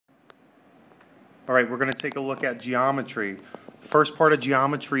All right, we're going to take a look at geometry. The first part of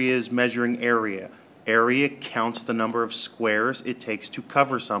geometry is measuring area. Area counts the number of squares it takes to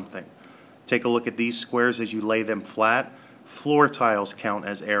cover something. Take a look at these squares as you lay them flat. Floor tiles count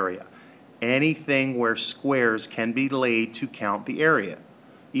as area. Anything where squares can be laid to count the area,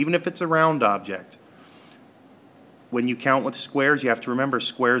 even if it's a round object. When you count with squares, you have to remember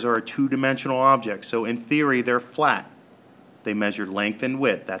squares are a two-dimensional object, so in theory they're flat. They measure length and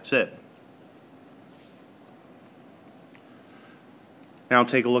width, that's it. Now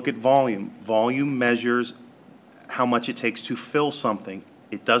take a look at volume. Volume measures how much it takes to fill something.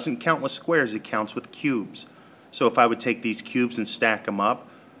 It doesn't count with squares, it counts with cubes. So if I would take these cubes and stack them up,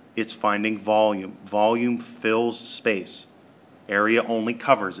 it's finding volume. Volume fills space. Area only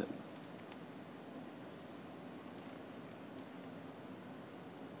covers it.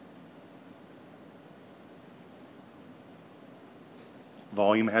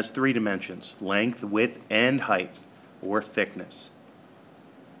 Volume has three dimensions: length, width, and height, or thickness.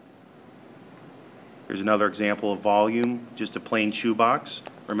 Here's another example of volume, just a plain shoebox.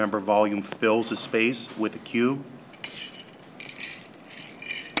 Remember, volume fills a space with a cube.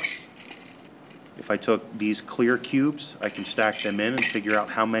 If I took these clear cubes, I can stack them in and figure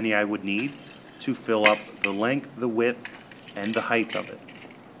out how many I would need to fill up the length, the width, and the height of it.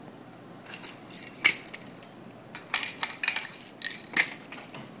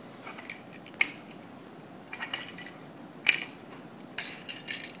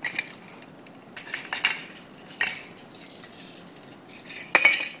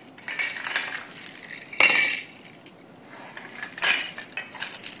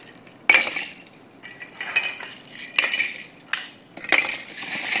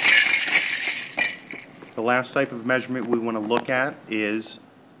 The last type of measurement we want to look at is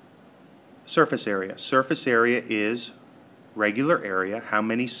surface area. Surface area is regular area. How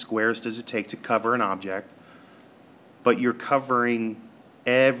many squares does it take to cover an object? But you're covering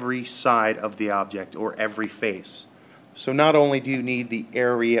every side of the object or every face. So not only do you need the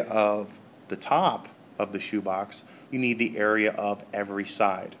area of the top of the shoebox, you need the area of every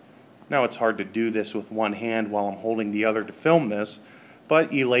side. Now it's hard to do this with one hand while I'm holding the other to film this,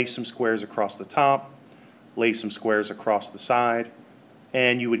 but you lay some squares across the top, lay some squares across the side,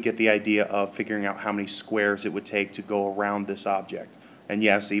 and you would get the idea of figuring out how many squares it would take to go around this object. And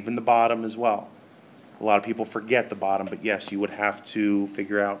yes, even the bottom as well. A lot of people forget the bottom, but yes, you would have to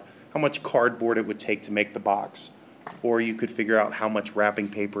figure out how much cardboard it would take to make the box, or you could figure out how much wrapping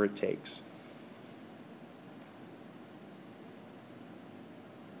paper it takes.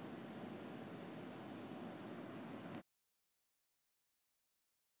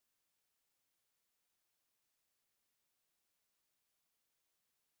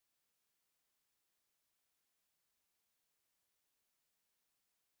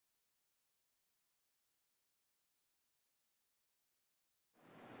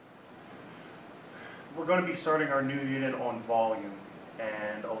 We're going to be starting our new unit on volume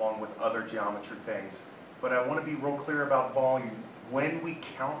and along with other geometry things. But I want to be real clear about volume. When we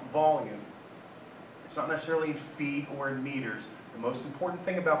count volume, it's not necessarily in feet or in meters. The most important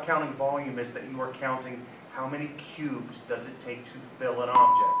thing about counting volume is that you are counting how many cubes does it take to fill an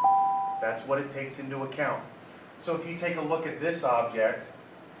object. That's what it takes into account. So if you take a look at this object,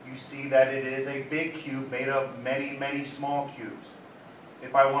 you see that it is a big cube made of many, many small cubes.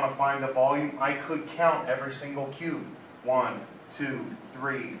 If I want to find the volume, I could count every single cube. 1, 2,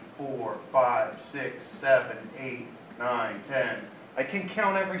 3, 4, 5, 6, 7, 8, 9, 10. I can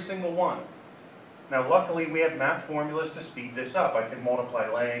count every single one. Now luckily we have math formulas to speed this up. I can multiply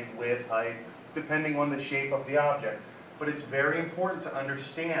length, width, height, depending on the shape of the object. But it's very important to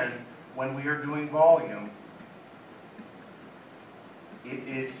understand when we are doing volume, it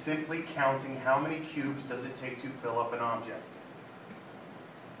is simply counting how many cubes does it take to fill up an object.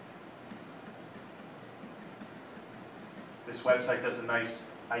 This website does a nice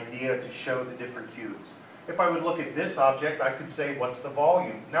idea to show the different cubes. If I would look at this object, I could say, what's the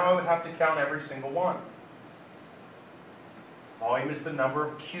volume? Now I would have to count every single one. Volume is the number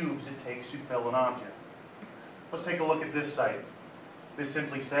of cubes it takes to fill an object. Let's take a look at this site. This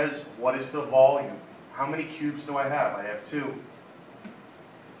simply says, what is the volume? How many cubes do I have? I have 2.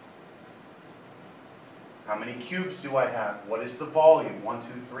 How many cubes do I have? What is the volume? 1, 2,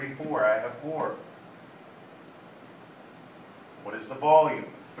 3, 4. I have 4. What is the volume?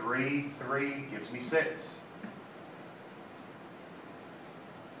 3 gives me 6.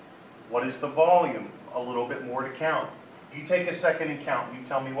 What is the volume? A little bit more to count. You take a second and count. You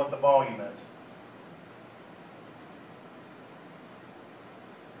tell me what the volume is.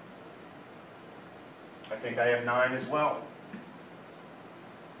 I think I have 9 as well.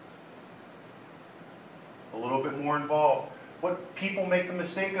 little bit more involved. What people make the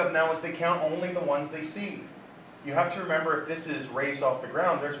mistake of now is they count only the ones they see. You have to remember, if this is raised off the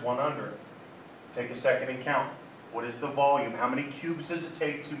ground, there's one under it. Take a second and count. What is the volume? How many cubes does it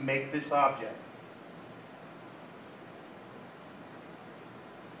take to make this object?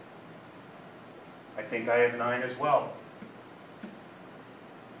 I think I have 9 as well.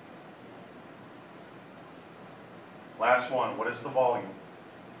 Last one, what is the volume?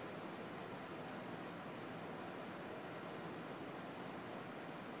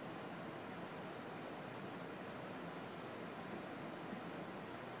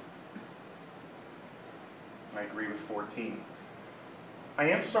 I agree with 14. I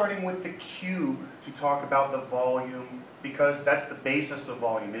am starting with the cube to talk about the volume because that's the basis of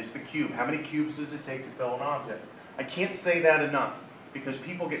volume, is the cube. How many cubes does it take to fill an object? I can't say that enough because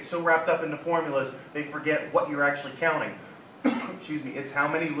people get so wrapped up in the formulas they forget what you're actually counting. Excuse me, it's how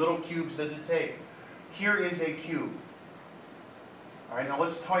many little cubes does it take. Here is a cube. All right, now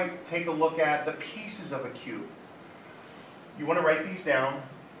let's take a look at the pieces of a cube. You want to write these down.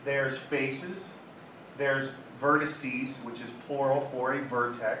 There's faces, there's vertices, which is plural for a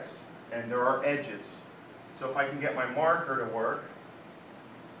vertex, and there are edges. So if I can get my marker to work,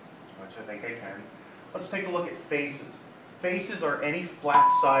 which I think I can, let's take a look at faces. Faces are any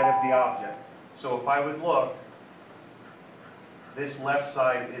flat side of the object. So if I would look, this left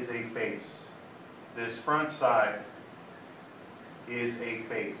side is a face. This front side is a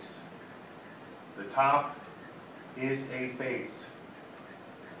face. The top is a face.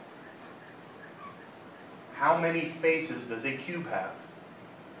 How many faces does a cube have?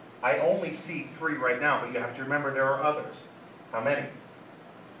 I only see 3 right now, but you have to remember there are others. How many?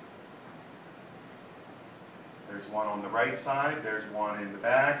 There's one on the right side, there's one in the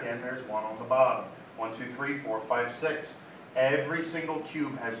back, and there's one on the bottom. 1, 2, 3, 4, 5, 6. Every single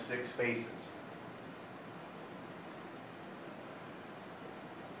cube has 6 faces.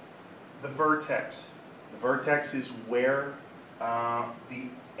 The vertex. The vertex is where the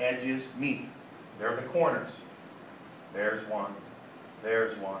edges meet. They're the corners. There's one.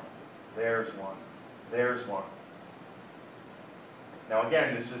 There's one. There's one. There's one. Now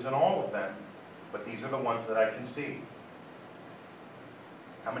again, this isn't all of them, but these are the ones that I can see.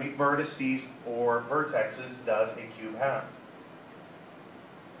 How many vertices or vertexes does a cube have?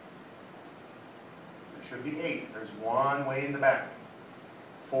 There should be 8. There's one way in the back.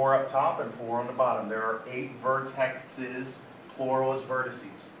 4 up top and 4 on the bottom. There are 8 vertexes, plural is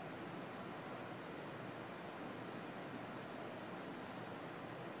vertices.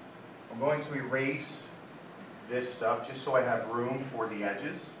 I'm going to erase this stuff just so I have room for the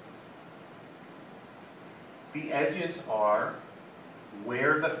edges. The edges are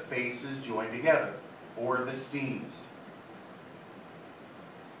where the faces join together, or the seams.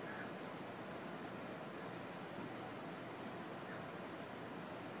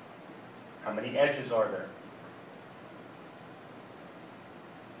 How many edges are there?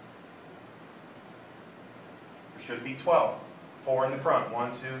 There should be 12. 4 in the front,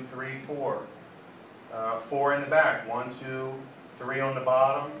 1, 2, 3, 4. 4 in the back, 1, 2, 3 on the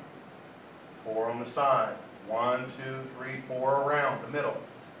bottom, 4 on the side. 1, 2, 3, 4 around the middle.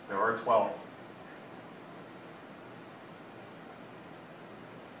 There are 12.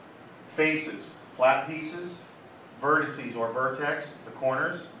 Faces, flat pieces, vertices or vertex, the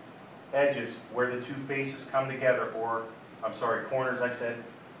corners, edges, where the 2 faces come together, or, I'm sorry, corners I said,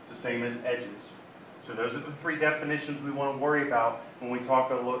 it's the same as edges. So those are the 3 definitions we want to worry about when we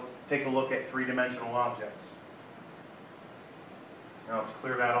take a look at 3-dimensional objects. Now let's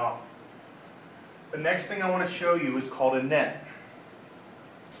clear that off. The next thing I want to show you is called a net.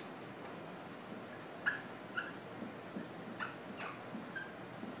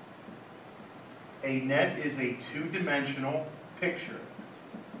 A net is a 2-dimensional picture,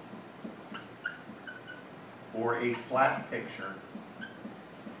 or a flat picture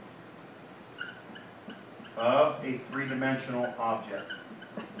of a 3-dimensional object.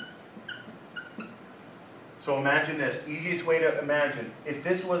 So imagine this, easiest way to imagine, if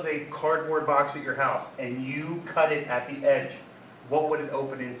this was a cardboard box at your house and you cut it at the edge, what would it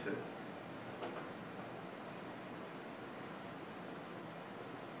open into?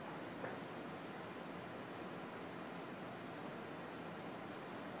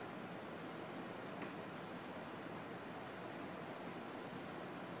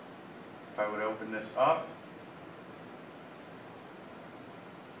 If I would open this up,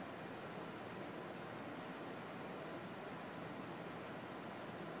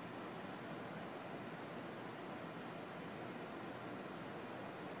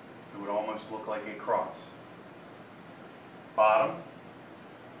 it would almost look like a cross. Bottom,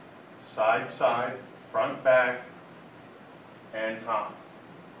 side, side, front, back, and top.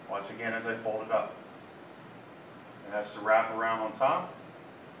 Watch again as I fold it up. It has to wrap around on top.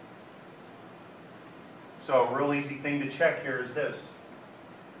 So a real easy thing to check here is this.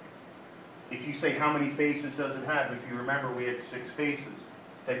 If you say how many faces does it have, if you remember we had 6 faces.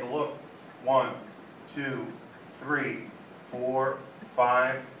 Take a look. 1, 2, 3, 4,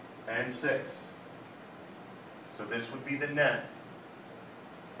 5, and 6. So this would be the net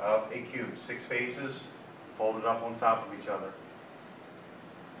of a cube. 6 faces folded up on top of each other.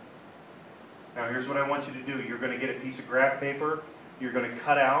 Now here's what I want you to do. You're going to get a piece of graph paper. You're going to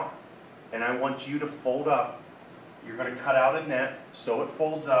cut out, and I want you to fold up. You're going to cut out a net so it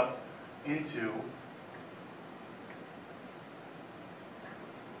folds up into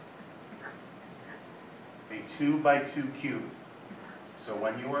a 2 by 2 cube. So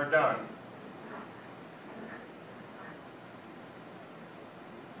when you are done,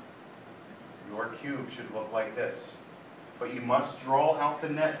 your cube should look like this. But you must draw out the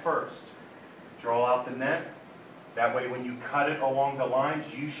net first. Draw out the net. That way when you cut it along the lines,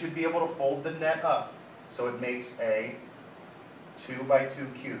 you should be able to fold the net up so it makes a 2 by 2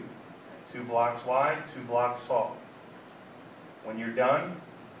 cube. 2 blocks wide, 2 blocks tall. When you're done,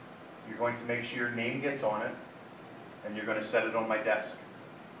 you're going to make sure your name gets on it, and you're going to set it on my desk.